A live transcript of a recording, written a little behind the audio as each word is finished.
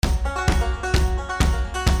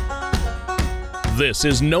This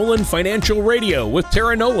is Nolan Financial Radio with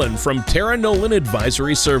Tara Nolan from Tara Nolan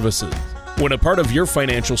Advisory Services. When a part of your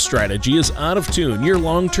financial strategy is out of tune, your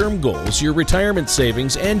long-term goals, your retirement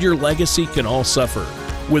savings, and your legacy can all suffer.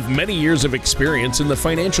 With many years of experience in the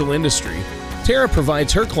financial industry, Tara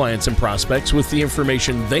provides her clients and prospects with the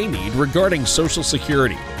information they need regarding Social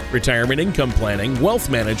Security, retirement income planning, wealth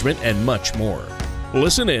management, and much more.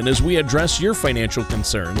 Listen in as we address your financial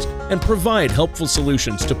concerns and provide helpful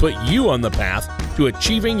solutions to put you on the path to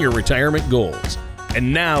achieving your retirement goals.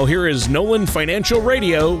 And now, here is Nolan Financial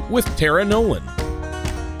Radio with Tara Nolan.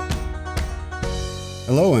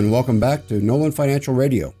 Hello and welcome back to Nolan Financial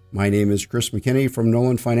Radio. My name is Chris McKinney from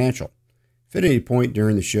Nolan Financial. If at any point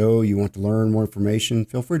during the show you want to learn more information,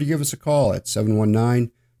 feel free to give us a call at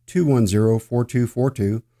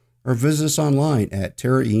 719-210-4242 or visit us online at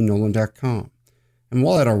taraenolan.com. And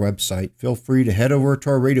while at our website, feel free to head over to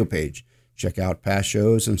our radio page, check out past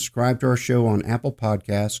shows, and subscribe to our show on Apple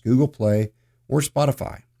Podcasts, Google Play, or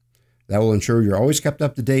Spotify. That will ensure you're always kept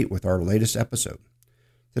up to date with our latest episode.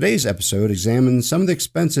 Today's episode examines some of the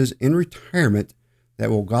expenses in retirement that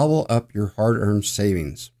will gobble up your hard-earned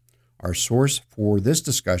savings. Our source for this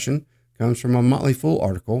discussion comes from a Motley Fool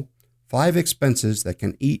article, 5 Expenses That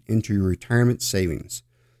Can Eat Into Your Retirement Savings.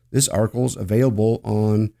 This article is available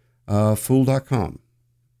on Fool.com.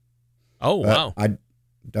 Oh, wow. I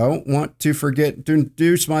don't want to forget to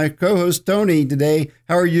introduce my co-host, Tony, today.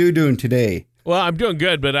 How are you doing today? Well, I'm doing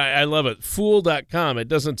good, but I love it. Fool.com. It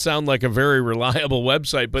doesn't sound like a very reliable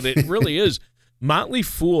website, but it really is. Motley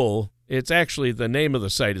Fool, it's actually the name of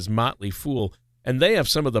the site is Motley Fool, and they have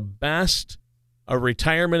some of the best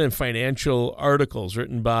retirement and financial articles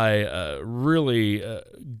written by really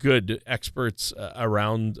good experts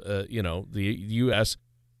around, the U.S.,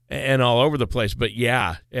 and all over the place. But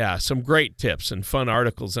yeah, some great tips and fun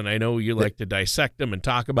articles. And I know you like to dissect them and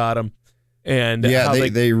talk about them. And yeah,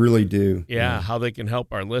 they really do. Yeah, how they can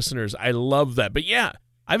help our listeners. I love that. But yeah,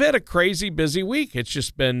 I've had a crazy busy week. It's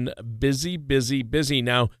just been busy.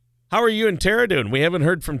 Now, how are you and Tara doing? We haven't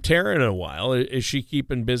heard from Tara in a while. Is she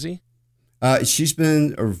keeping busy? She's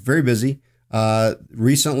been very busy.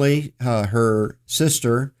 Recently, her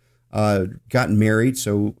sister got married,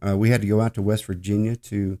 so we had to go out to West Virginia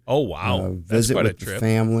to visit with the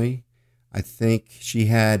family. I think she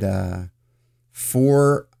had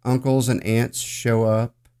 4 uncles and aunts show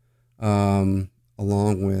up, along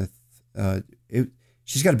with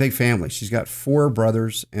she's got a big family. She's got 4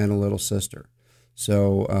 brothers and a little sister.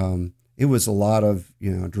 So it was a lot of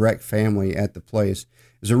direct family at the place.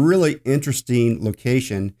 It was a really interesting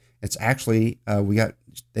location. It's actually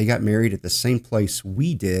they got married at the same place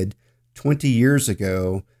we did 20 years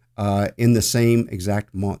ago in the same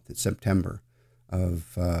exact month, in September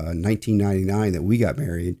of 1999 that we got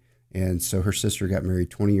married. And so her sister got married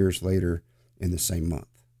 20 years later in the same month.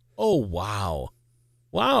 Oh, wow.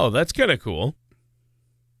 Wow, that's kind of cool.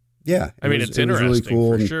 Yeah. It's interesting, really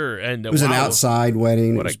cool, for sure. And it was an outside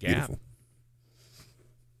wedding. What it was a gap. Beautiful.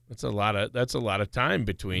 That's a lot of time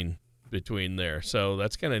between there. So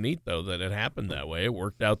that's kind of neat, though, that it happened that way. It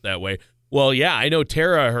worked out that way. Well, yeah, I know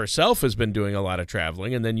Tara herself has been doing a lot of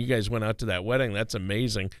traveling, and then you guys went out to that wedding. That's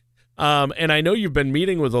amazing. And I know you've been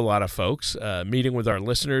meeting with a lot of folks, meeting with our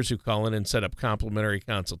listeners who call in and set up complimentary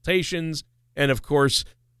consultations, and, of course,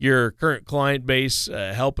 your current client base,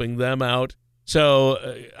 helping them out. So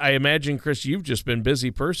I imagine, Chris, you've just been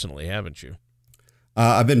busy personally, haven't you?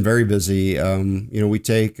 I've been very busy. We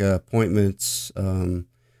take appointments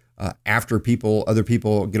after other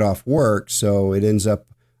people get off work, so it ends up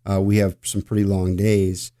we have some pretty long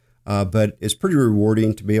days. But it's pretty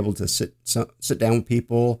rewarding to be able to sit down with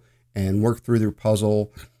people and work through their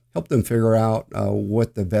puzzle, help them figure out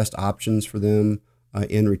what the best options for them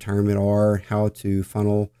in retirement are, how to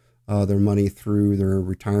funnel their money through their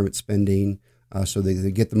retirement spending so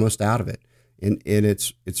they get the most out of it. And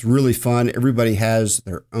it's really fun. Everybody has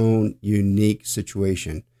their own unique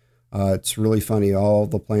situation. It's really funny. All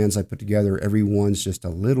the plans I put together, everyone's just a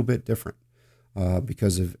little bit different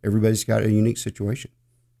because of everybody's got a unique situation.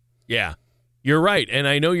 Yeah, you're right. And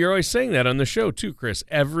I know you're always saying that on the show too, Chris.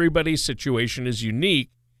 Everybody's situation is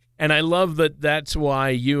unique. And I love that that's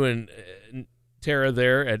why you and Tara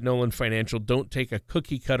there at Nolan Financial don't take a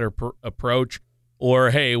cookie cutter approach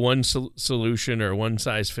or, hey, one solution or one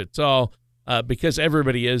size fits all, because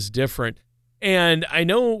everybody is different. And I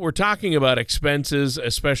know we're talking about expenses,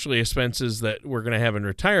 especially expenses that we're going to have in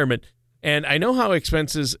retirement. And I know how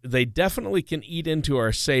expenses, they definitely can eat into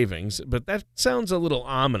our savings, but that sounds a little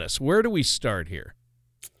ominous. Where do we start here?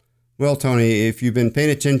 Well, Tony, if you've been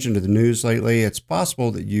paying attention to the news lately, it's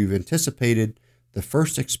possible that you've anticipated the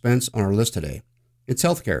first expense on our list today. It's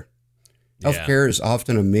healthcare. Healthcare is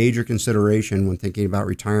often a major consideration when thinking about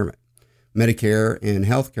retirement. Medicare and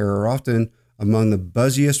healthcare are often among the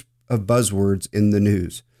buzziest of buzzwords in the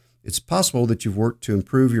news. It's possible that you've worked to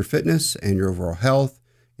improve your fitness and your overall health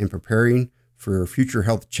in preparing for future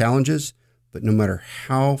health challenges, but no matter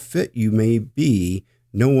how fit you may be,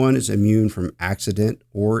 no one is immune from accident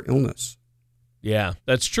or illness. Yeah,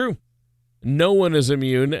 that's true. No one is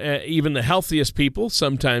immune. Even the healthiest people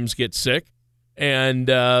sometimes get sick. And,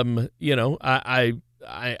 I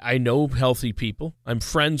know healthy people. I'm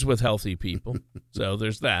friends with healthy people. So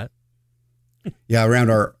there's that. Yeah, around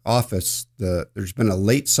our office, there's been a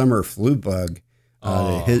late summer flu bug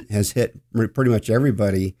that has hit pretty much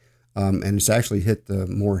everybody. And it's actually hit the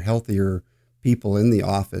more healthier people in the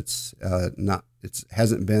office. It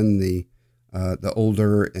hasn't been the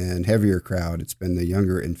older and heavier crowd. It's been the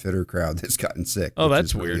younger and fitter crowd that's gotten sick. Oh,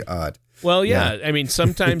 that's really weird. Odd. Well, yeah. I mean,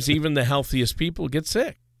 sometimes even the healthiest people get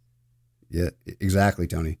sick. Yeah, exactly,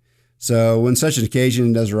 Tony. So when such an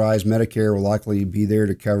occasion does arise, Medicare will likely be there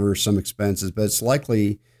to cover some expenses, but it's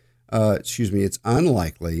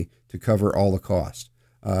unlikely to cover all the cost.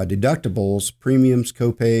 Deductibles, premiums,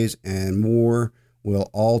 copays, and more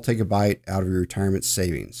will all take a bite out of your retirement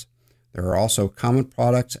savings. There are also common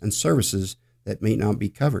products and services that may not be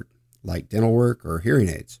covered, like dental work or hearing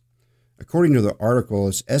aids. According to the article,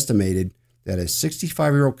 it's estimated that a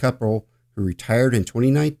 65-year-old couple who retired in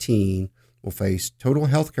 2019 will face total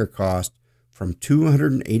healthcare costs from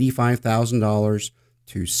 $285,000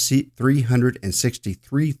 to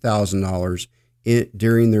 $363,000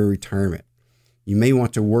 during their retirement. You may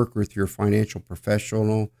want to work with your financial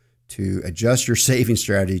professional to adjust your saving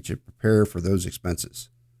strategy to prepare for those expenses.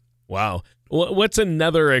 Wow. What's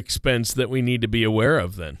another expense that we need to be aware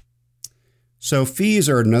of then? So fees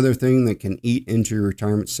are another thing that can eat into your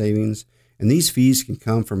retirement savings, and these fees can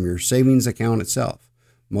come from your savings account itself.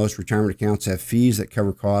 Most retirement accounts have fees that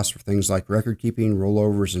cover costs for things like record keeping,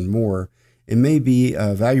 rollovers, and more. It may be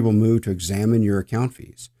a valuable move to examine your account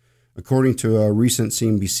fees. According to a recent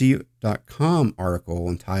CNBC.com article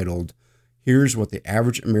entitled, "Here's What the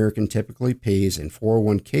Average American Typically Pays in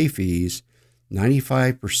 401k Fees,"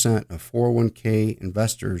 95% of 401k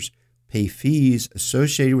investors pay fees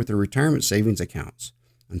associated with their retirement savings accounts.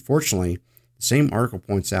 Unfortunately, the same article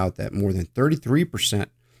points out that more than 33%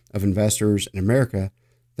 of investors in America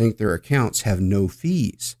think their accounts have no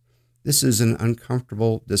fees. This is an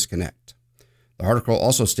uncomfortable disconnect. The article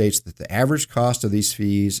also states that the average cost of these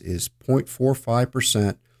fees is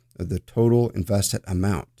 0.45% of the total invested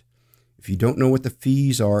amount. If you don't know what the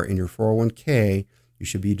fees are in your 401k, you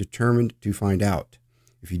should be determined to find out.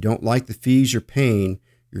 If you don't like the fees you're paying,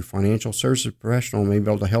 your financial services professional may be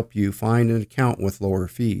able to help you find an account with lower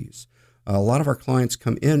fees. A lot of our clients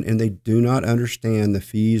come in and they do not understand the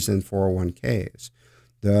fees in 401ks.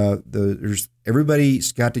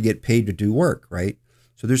 Everybody's got to get paid to do work, right?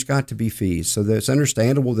 So there's got to be fees. So it's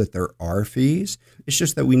understandable that there are fees. It's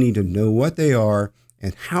just that we need to know what they are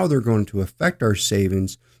and how they're going to affect our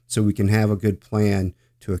savings so we can have a good plan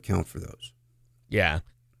to account for those. Yeah.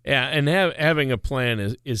 And having a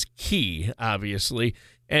plan is key, obviously.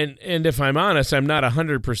 And if I'm honest, I'm not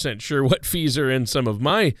 100% sure what fees are in some of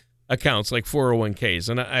my accounts, like 401ks.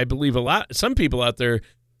 And I believe some people out there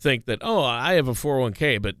think that, oh, I have a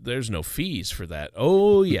 401k, but there's no fees for that.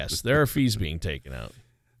 Oh, yes, there are fees being taken out.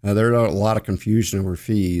 There are a lot of confusion over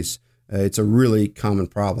fees. It's a really common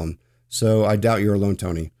problem. So I doubt you're alone,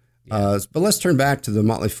 Tony. Yeah. But let's turn back to the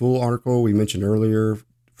Motley Fool article we mentioned earlier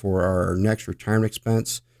for our next retirement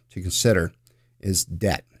expense to consider is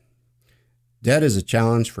debt. Debt is a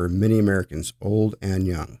challenge for many Americans, old and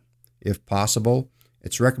young. If possible,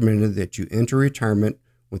 it's recommended that you enter retirement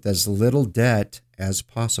with as little debt as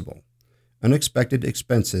possible. Unexpected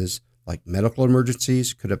expenses like medical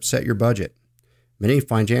emergencies could upset your budget. Many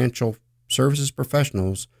financial services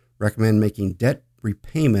professionals recommend making debt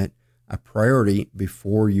repayment a priority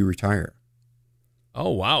before you retire.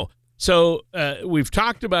 Oh, wow. So we've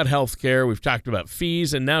talked about healthcare, we've talked about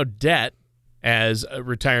fees, and now debt as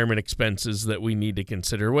retirement expenses that we need to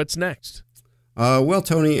consider. What's next? Well,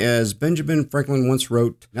 Tony, as Benjamin Franklin once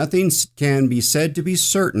wrote, nothing can be said to be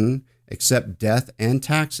certain except death and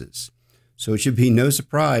taxes. So it should be no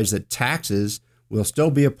surprise that taxes will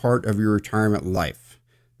still be a part of your retirement life.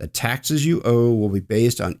 The taxes you owe will be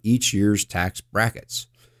based on each year's tax brackets.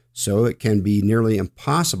 So it can be nearly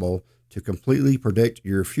impossible to completely predict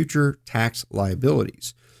your future tax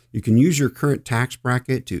liabilities. You can use your current tax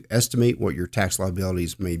bracket to estimate what your tax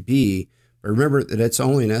liabilities may be, but remember that it's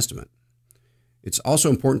only an estimate. It's also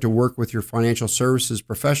important to work with your financial services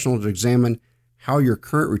professional to examine how your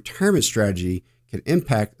current retirement strategy can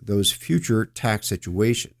impact those future tax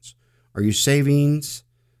situations. Are you savings?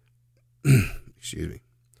 Excuse me.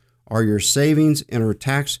 Are your savings in a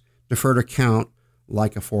tax deferred account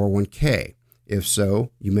like a 401k? If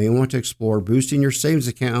so, you may want to explore boosting your savings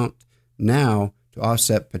account now to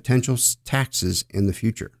offset potential taxes in the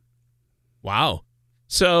future. Wow.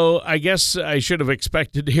 So I guess I should have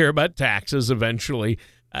expected to hear about taxes eventually.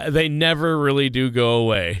 They never really do go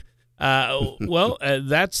away.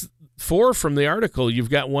 That's 4 from the article. You've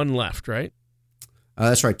got 1 left, right?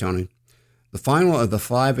 That's right, Tony. The final of the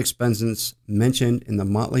 5 expenses mentioned in the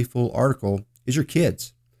Motley Fool article is your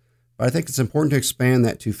kids. But I think it's important to expand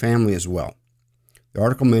that to family as well. The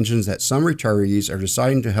article mentions that some retirees are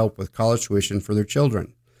deciding to help with college tuition for their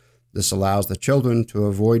children. This allows the children to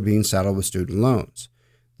avoid being saddled with student loans.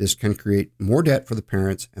 This can create more debt for the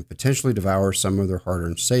parents and potentially devour some of their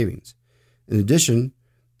hard-earned savings. In addition,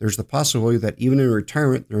 there's the possibility that even in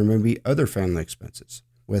retirement, there may be other family expenses.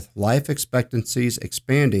 With life expectancies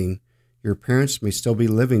expanding, your parents may still be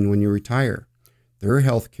living when you retire. Their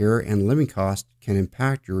health care and living costs can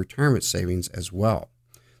impact your retirement savings as well.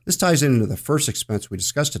 This ties into the first expense we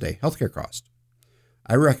discussed today, healthcare costs.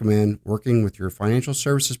 I recommend working with your financial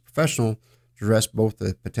services professional to address both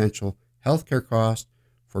the potential healthcare costs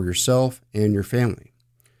for yourself and your family.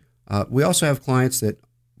 We also have clients that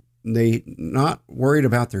they not worried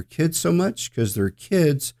about their kids so much because their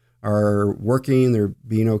kids are working, they're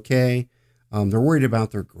being okay. They're worried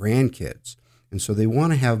about their grandkids. And so they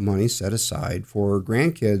want to have money set aside for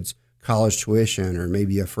grandkids' college tuition or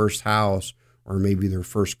maybe a first house or maybe their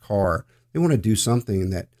first car. They want to do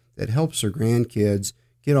something that helps their grandkids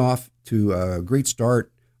get off to a great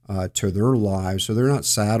start to their lives so they're not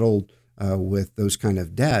saddled with those kind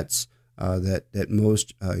of debts that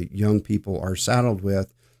most young people are saddled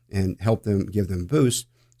with, and help them, give them boosts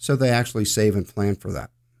so they actually save and plan for that.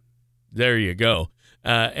 There you go.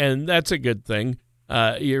 And that's a good thing.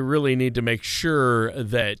 You really need to make sure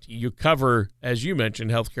that you cover, as you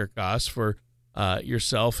mentioned, healthcare costs for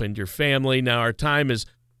yourself and your family. Now, our time is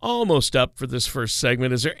almost up for this first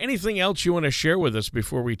segment. Is there anything else you want to share with us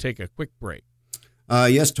before we take a quick break?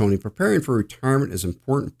 Yes, Tony. Preparing for retirement is an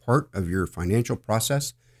important part of your financial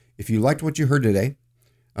process. If you liked what you heard today,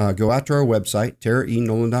 go out to our website,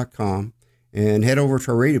 TaraENolan.com, and head over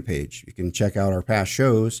to our radio page. You can check out our past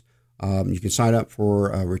shows. You can sign up for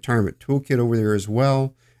a retirement toolkit over there as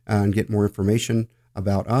well and get more information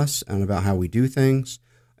about us and about how we do things.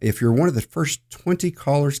 If you're one of the first 20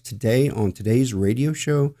 callers today on today's radio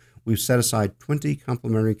show, we've set aside 20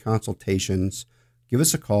 complimentary consultations. Give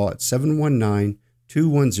us a call at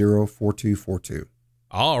 719-210-4242.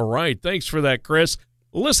 All right. Thanks for that, Chris.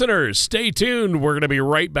 Listeners, stay tuned. We're going to be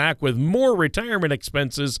right back with more retirement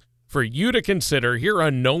expenses for you to consider here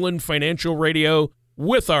on Nolan Financial Radio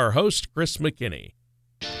with our host, Chris McKinney.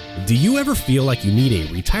 Do you ever feel like you need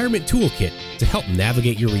a retirement toolkit to help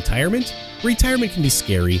navigate your retirement? Retirement can be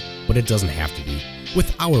scary, but it doesn't have to be.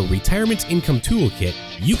 With our Retirement Income Toolkit,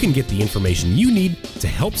 you can get the information you need to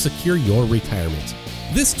help secure your retirement.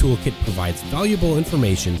 This toolkit provides valuable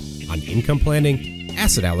information on income planning,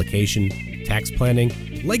 asset allocation, tax planning,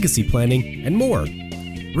 legacy planning, and more.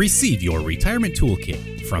 Receive your Retirement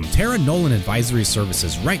Toolkit from Tara Nolan Advisory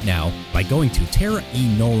Services right now by going to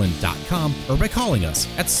TaraENolan.com or by calling us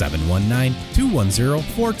at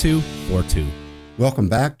 719-210-4242. Welcome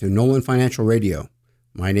back to Nolan Financial Radio.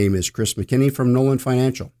 My name is Chris McKinney from Nolan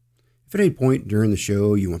Financial. If at any point during the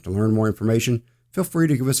show you want to learn more information, feel free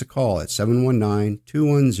to give us a call at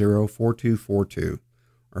 719-210-4242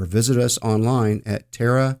 or visit us online at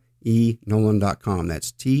TaraENolan.com.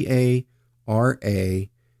 That's TaraENolan.com.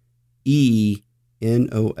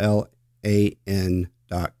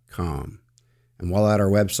 And while at our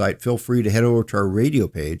website, feel free to head over to our radio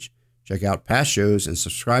page, check out past shows, and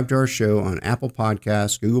subscribe to our show on Apple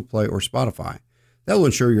Podcasts, Google Play, or Spotify. That will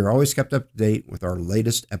ensure you're always kept up to date with our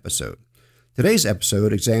latest episode. Today's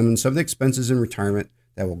episode examines some of the expenses in retirement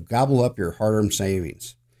that will gobble up your hard-earned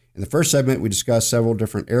savings. In the first segment, we discussed several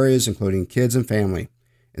different areas, including kids and family.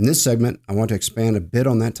 In this segment, I want to expand a bit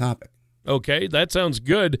on that topic. Okay, that sounds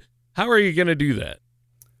good. How are you going to do that?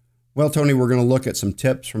 Well, Tony, we're going to look at some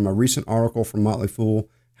tips from a recent article from Motley Fool,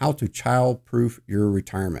 How to Child-Proof Your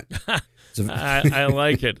Retirement. I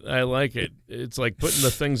like it. I like it. It's like putting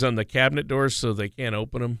the things on the cabinet doors so they can't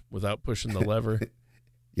open them without pushing the lever.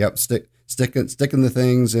 Yep, sticking the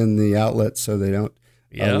things in the outlets so they don't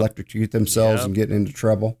electrocute themselves and get into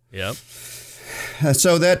trouble. Yep.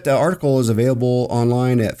 So that article is available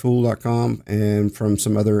online at fool.com and from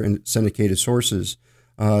some other syndicated sources.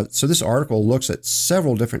 So this article looks at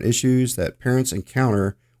several different issues that parents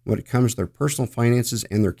encounter when it comes to their personal finances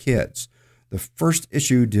and their kids. The first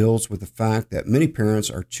issue deals with the fact that many parents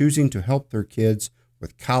are choosing to help their kids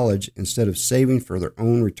with college instead of saving for their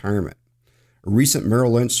own retirement. A recent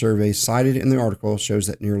Merrill Lynch survey cited in the article shows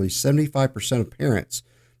that nearly 75% of parents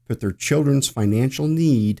put their children's financial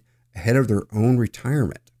need ahead of their own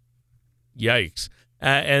retirement. Yikes.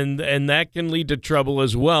 And that can lead to trouble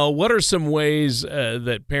as well. What are some ways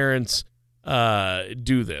that parents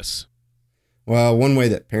do this? Well, one way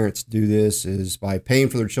that parents do this is by paying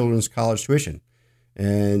for their children's college tuition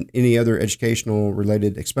and any other educational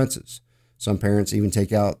related expenses. Some parents even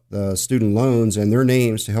take out the student loans and their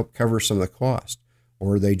names to help cover some of the cost,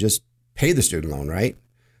 or they just pay the student loan, right?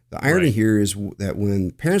 The irony here is that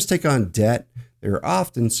when parents take on debt, they're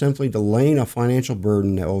often simply delaying a financial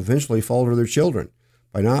burden that will eventually fall to their children.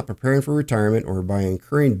 By not preparing for retirement or by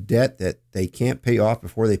incurring debt that they can't pay off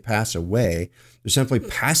before they pass away, they're simply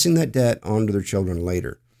passing that debt on to their children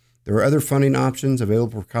later. There are other funding options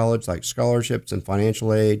available for college like scholarships and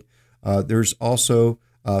financial aid. There's also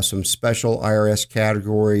some special IRS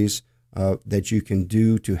categories that you can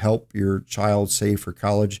do to help your child save for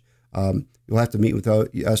college. You'll have to meet with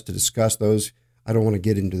us to discuss those. I don't want to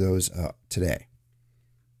get into those today.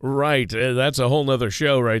 Right. That's a whole nother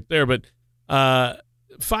show right there. But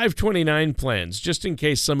 529 plans, just in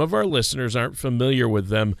case some of our listeners aren't familiar with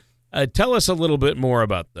them, tell us a little bit more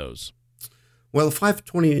about those. Well, the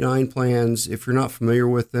 529 plans, if you're not familiar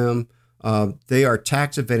with them, they are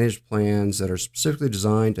tax advantage plans that are specifically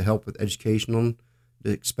designed to help with educational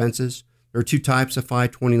expenses. There are two types of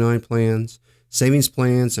 529 plans: savings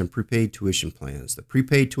plans and prepaid tuition plans. The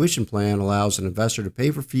prepaid tuition plan allows an investor to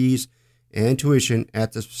pay for fees and tuition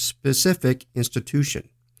at the specific institution.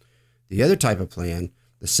 The other type of plan,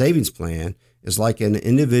 the savings plan, is like an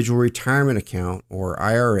individual retirement account or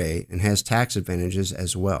IRA and has tax advantages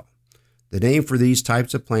as well. The name for these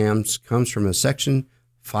types of plans comes from a section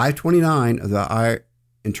 529 of the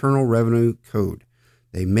Internal Revenue Code.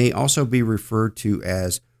 They may also be referred to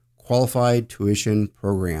as qualified tuition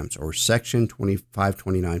programs or Section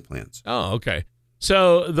 529 plans. Oh, okay.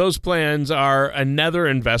 So those plans are another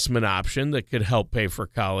investment option that could help pay for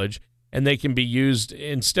college, and they can be used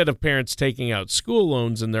instead of parents taking out school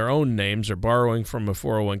loans in their own names or borrowing from a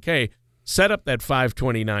 401k. Set up that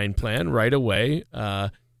 529 plan right away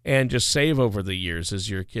and just save over the years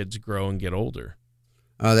as your kids grow and get older.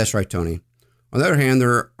 That's right, Tony. On the other hand,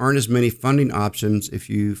 there aren't as many funding options if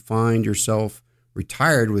you find yourself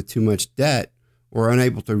retired with too much debt or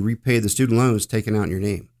unable to repay the student loans taken out in your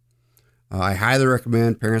name. I highly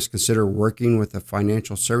recommend parents consider working with a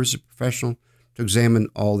financial services professional to examine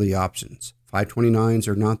all the options. 529s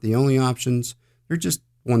are not the only options. They're just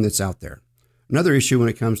one that's out there. Another issue when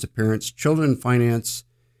it comes to parents, children, and finance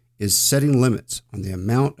is setting limits on the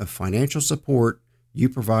amount of financial support you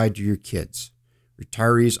provide to your kids.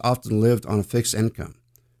 Retirees often lived on a fixed income.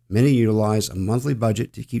 Many utilize a monthly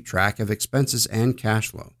budget to keep track of expenses and cash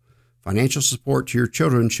flow. Financial support to your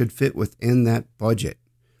children should fit within that budget.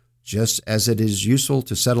 Just as it is useful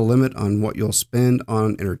to set a limit on what you'll spend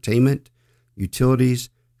on entertainment,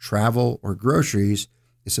 utilities, travel, or groceries,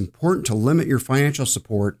 it's important to limit your financial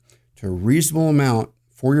support to a reasonable amount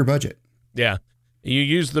for your budget. Yeah, you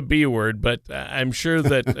use the B word, but I'm sure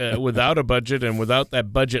that without a budget and without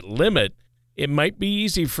that budget limit, it might be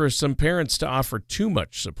easy for some parents to offer too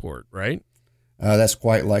much support, right? That's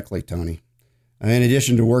quite likely, Tony. In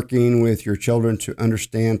addition to working with your children to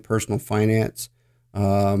understand personal finance,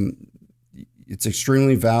 it's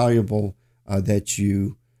extremely valuable that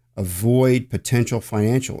you avoid potential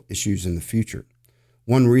financial issues in the future.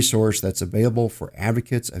 One resource that's available for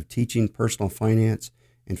advocates of teaching personal finance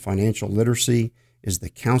and financial literacy is the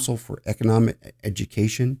Council for Economic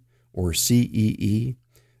Education, or CEE.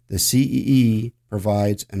 The CEE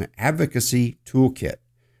provides an advocacy toolkit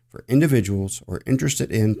for individuals who are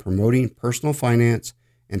interested in promoting personal finance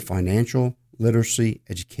and financial literacy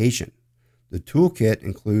education. The toolkit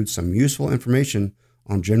includes some useful information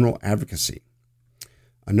on general advocacy.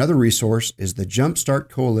 Another resource is the Jumpstart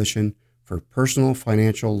Coalition for Personal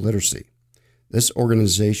Financial Literacy. This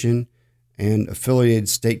organization and affiliated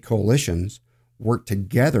state coalitions work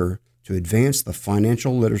together to advance the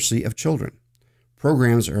financial literacy of children.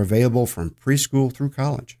 Programs are available from preschool through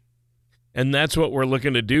college. And that's what we're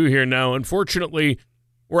looking to do here now. Unfortunately,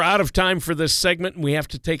 we're out of time for this segment, and we have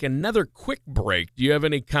to take another quick break. Do you have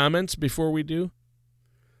any comments before we do?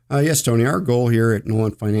 Yes, Tony. Our goal here at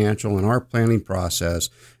Nolan Financial and our planning process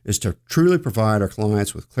is to truly provide our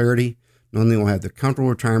clients with clarity, knowing they will have the comfortable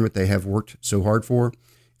retirement they have worked so hard for.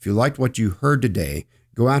 If you liked what you heard today,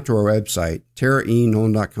 go out to our website,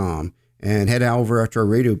 TaraENolan.com, and head over to our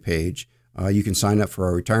radio page. You can sign up for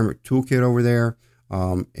our retirement toolkit over there.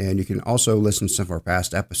 And you can also listen to some of our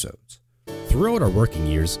past episodes. Throughout our working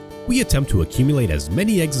years, we attempt to accumulate as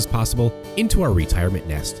many eggs as possible into our retirement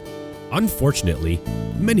nest. Unfortunately,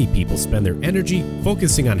 many people spend their energy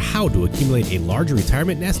focusing on how to accumulate a larger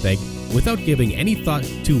retirement nest egg without giving any thought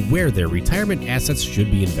to where their retirement assets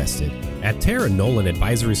should be invested. At Tara Nolan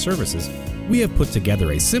Advisory Services, we have put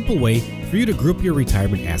together a simple way for you to group your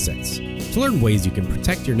retirement assets. To learn ways you can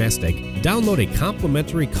protect your nest egg, download a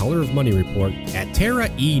complimentary Color of Money report at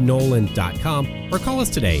taraenolan.com or call us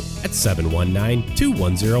today at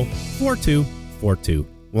 719-210-4242.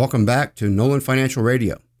 Welcome back to Nolan Financial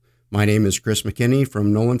Radio. My name is Chris McKinney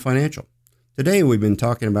from Nolan Financial. Today we've been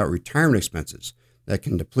talking about retirement expenses that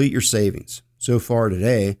can deplete your savings. So far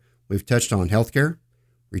today, we've touched on healthcare,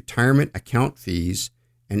 retirement account fees,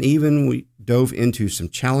 and even we dove into some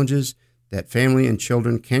challenges that family and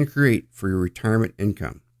children can create for your retirement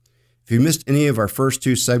income. If you missed any of our first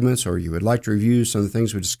two segments or you would like to review some of the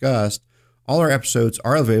things we discussed, all our episodes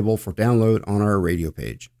are available for download on our radio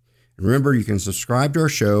page. And remember, you can subscribe to our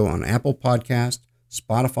show on Apple Podcasts,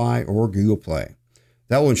 Spotify, or Google Play.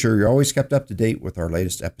 That will ensure you're always kept up to date with our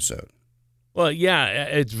latest episode. Well, yeah,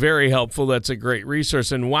 it's very helpful. That's a great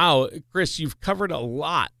resource. And wow, Chris, you've covered a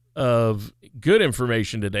lot of good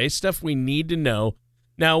information today, stuff we need to know.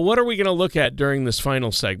 Now, what are we going to look at during this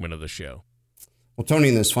final segment of the show? Well, Tony,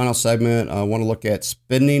 in this final segment, I want to look at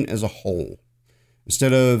spending as a whole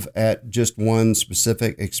instead of at just one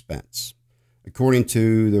specific expense. According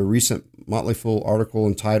to the recent Motley Fool article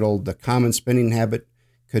entitled "The Common Spending Habit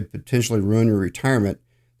Could Potentially Ruin Your Retirement,"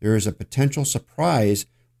 there is a potential surprise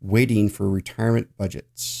waiting for retirement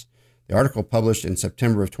budgets. The article, published in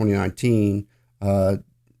September of 2019,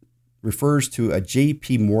 refers to a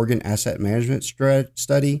J.P. Morgan asset management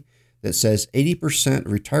study that says 80%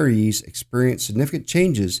 of retirees experience significant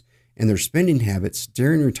changes in their spending habits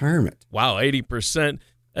during retirement. Wow, 80%.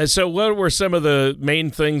 So what were some of the main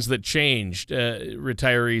things that changed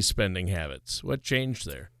retiree spending habits? What changed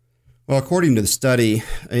there? Well, according to the study,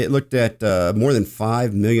 it looked at more than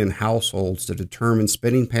 5 million households to determine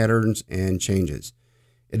spending patterns and changes.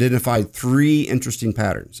 It identified three interesting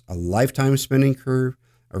patterns: a lifetime spending curve,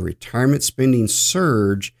 a retirement spending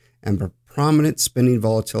surge, and a prominent spending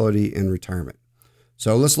volatility in retirement.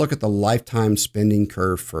 So let's look at the lifetime spending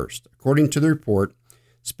curve first. According to the report,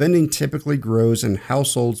 spending typically grows in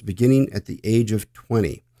households beginning at the age of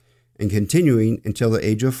 20 and continuing until the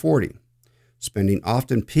age of 40. Spending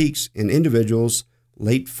often peaks in individuals'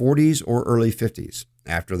 late 40s or early 50s.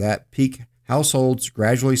 After that peak, households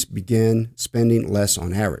gradually begin spending less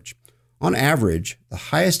on average. On average, the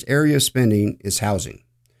highest area of spending is housing,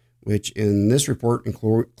 which in this report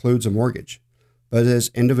includes a mortgage. But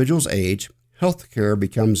as individuals age, healthcare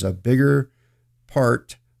becomes a bigger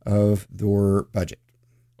part of their budget.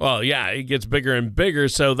 Well, yeah, it gets bigger and bigger,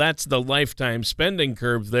 so that's the lifetime spending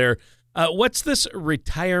curve there. What's this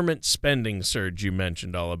retirement spending surge you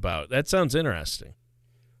mentioned all about? That sounds interesting.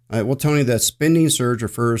 Well, Tony, the spending surge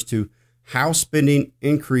refers to how spending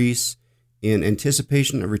increase in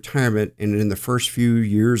anticipation of retirement and in the first few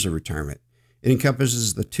years of retirement. It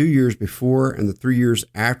encompasses the 2 years before and the 3 years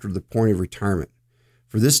after the point of retirement.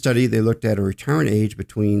 For this study, they looked at a retirement age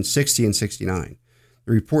between 60 and 69.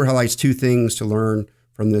 The report highlights two things to learn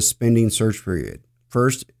from this spending surge period.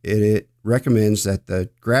 First, it recommends that the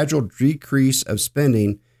gradual decrease of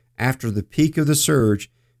spending after the peak of the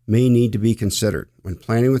surge may need to be considered when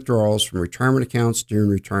planning withdrawals from retirement accounts during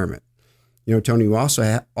retirement. You know, Tony, we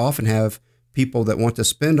also often have people that want to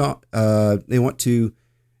spend, they want to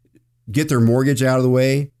get their mortgage out of the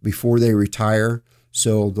way before they retire.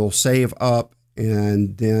 So they'll save up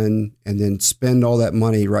and then spend all that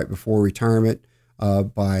money right before retirement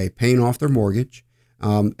by paying off their mortgage.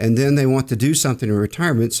 And then they want to do something in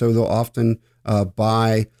retirement, so they'll often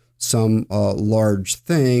buy some large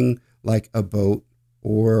thing like a boat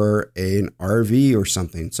or an RV or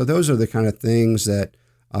something. So those are the kind of things that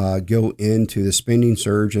go into the spending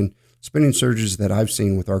surge and spending surges that I've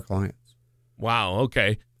seen with our clients. Wow,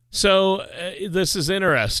 okay. So this is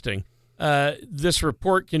interesting. This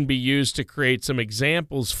report can be used to create some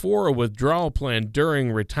examples for a withdrawal plan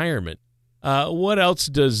during retirement. What else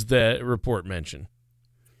does the report mention?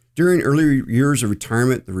 During early years of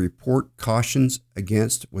retirement, the report cautions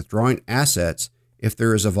against withdrawing assets if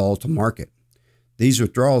there is a volatile market. These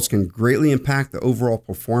withdrawals can greatly impact the overall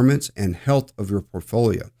performance and health of your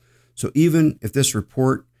portfolio. So even if this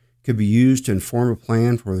report could be used to inform a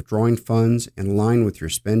plan for withdrawing funds in line with your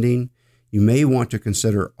spending, you may want to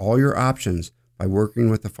consider all your options by working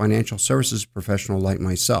with a financial services professional like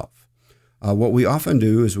myself. What we often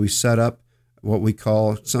do is we set up what we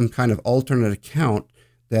call some kind of alternate account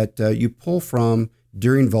that you pull from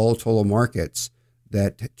during volatile markets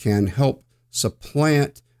that can help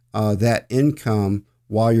supplant that income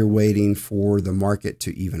while you're waiting for the market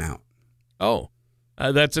to even out. Oh,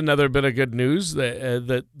 that's another bit of good news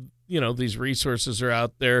that these resources are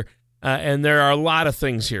out there. And there are a lot of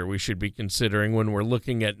things here we should be considering when we're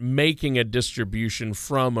looking at making a distribution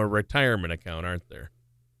from a retirement account, aren't there?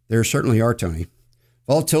 There certainly are, Tony.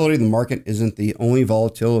 Volatility in the market isn't the only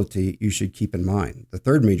volatility you should keep in mind. The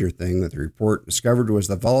third major thing that the report discovered was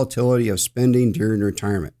the volatility of spending during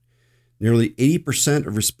retirement. Nearly 80%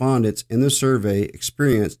 of respondents in the survey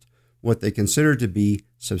experienced what they considered to be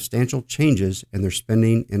substantial changes in their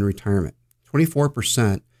spending in retirement.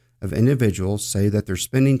 24% of individuals say that their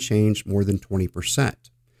spending changed more than 20%.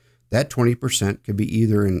 That 20% could be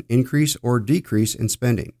either an increase or decrease in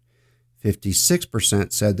spending.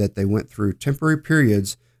 56% said that they went through temporary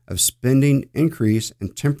periods of spending increase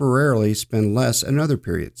and temporarily spend less in other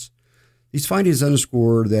periods. These findings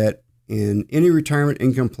underscore that in any retirement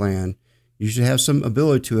income plan, you should have some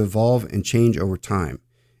ability to evolve and change over time.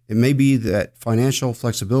 It may be that financial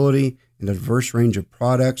flexibility and a diverse range of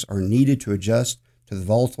products are needed to adjust to the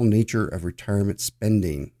volatile nature of retirement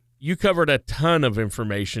spending. You covered a ton of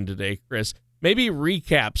information today, Chris. Maybe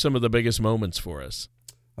recap some of the biggest moments for us.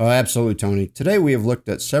 Oh, absolutely, Tony. Today we have looked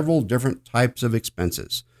at several different types of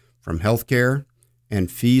expenses, from healthcare and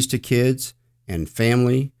fees to kids and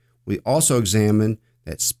family. We also examined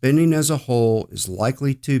that spending as a whole is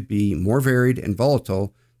likely to be more varied and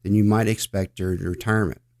volatile than you might expect during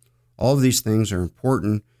retirement. All of these things are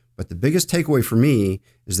important, but the biggest takeaway for me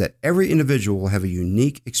is that every individual will have a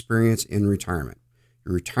unique experience in retirement.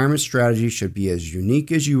 Your retirement strategy should be as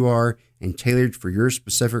unique as you are and tailored for your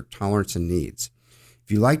specific tolerance and needs. If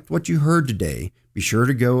you liked what you heard today, be sure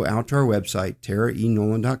to go out to our website,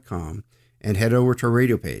 taraenolan.com, and head over to our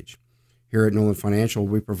radio page. Here at Nolan Financial,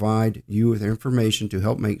 we provide you with information to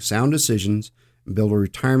help make sound decisions and build a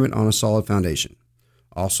retirement on a solid foundation.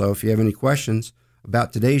 Also, if you have any questions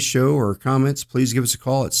about today's show or comments, please give us a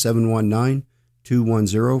call at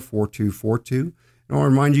 719-210-4242. And I'll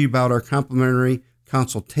remind you about our complimentary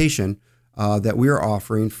consultation that we are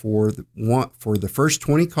offering for the first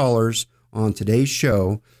 20 callers on today's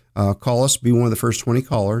show. Call us, be one of the first 20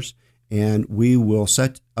 callers, and we will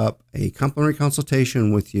set up a complimentary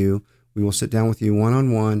consultation with you. We will sit down with you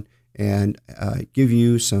one-on-one and give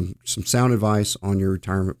you some sound advice on your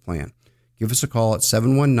retirement plan. Give us a call at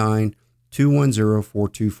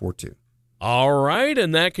 719-210-4242. All right,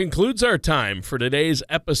 and that concludes our time for today's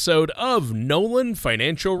episode of Nolan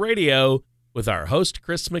Financial Radio with our host,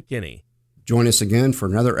 Chris McKinney. Join us again for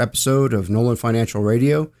another episode of Nolan Financial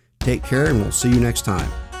Radio. Take care, and we'll see you next time.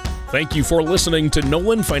 Thank you for listening to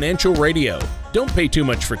Nolan Financial Radio. Don't pay too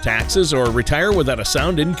much for taxes or retire without a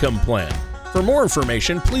sound income plan. For more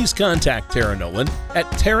information, please contact Tara Nolan at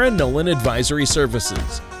Tara Nolan Advisory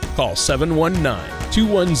Services. Call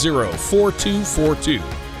 719-210-4242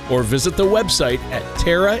 or visit the website at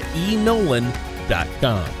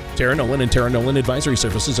taraenolan.com. Tara Nolan and Tara Nolan Advisory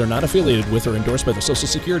Services are not affiliated with or endorsed by the Social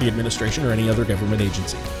Security Administration or any other government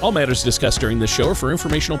agency. All matters discussed during this show are for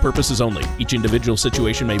informational purposes only. Each individual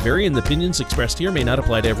situation may vary, and the opinions expressed here may not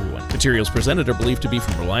apply to everyone. Materials presented are believed to be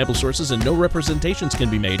from reliable sources, and no representations can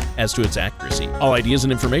be made as to its accuracy. All ideas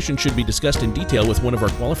and information should be discussed in detail with one of our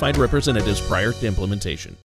qualified representatives prior to implementation.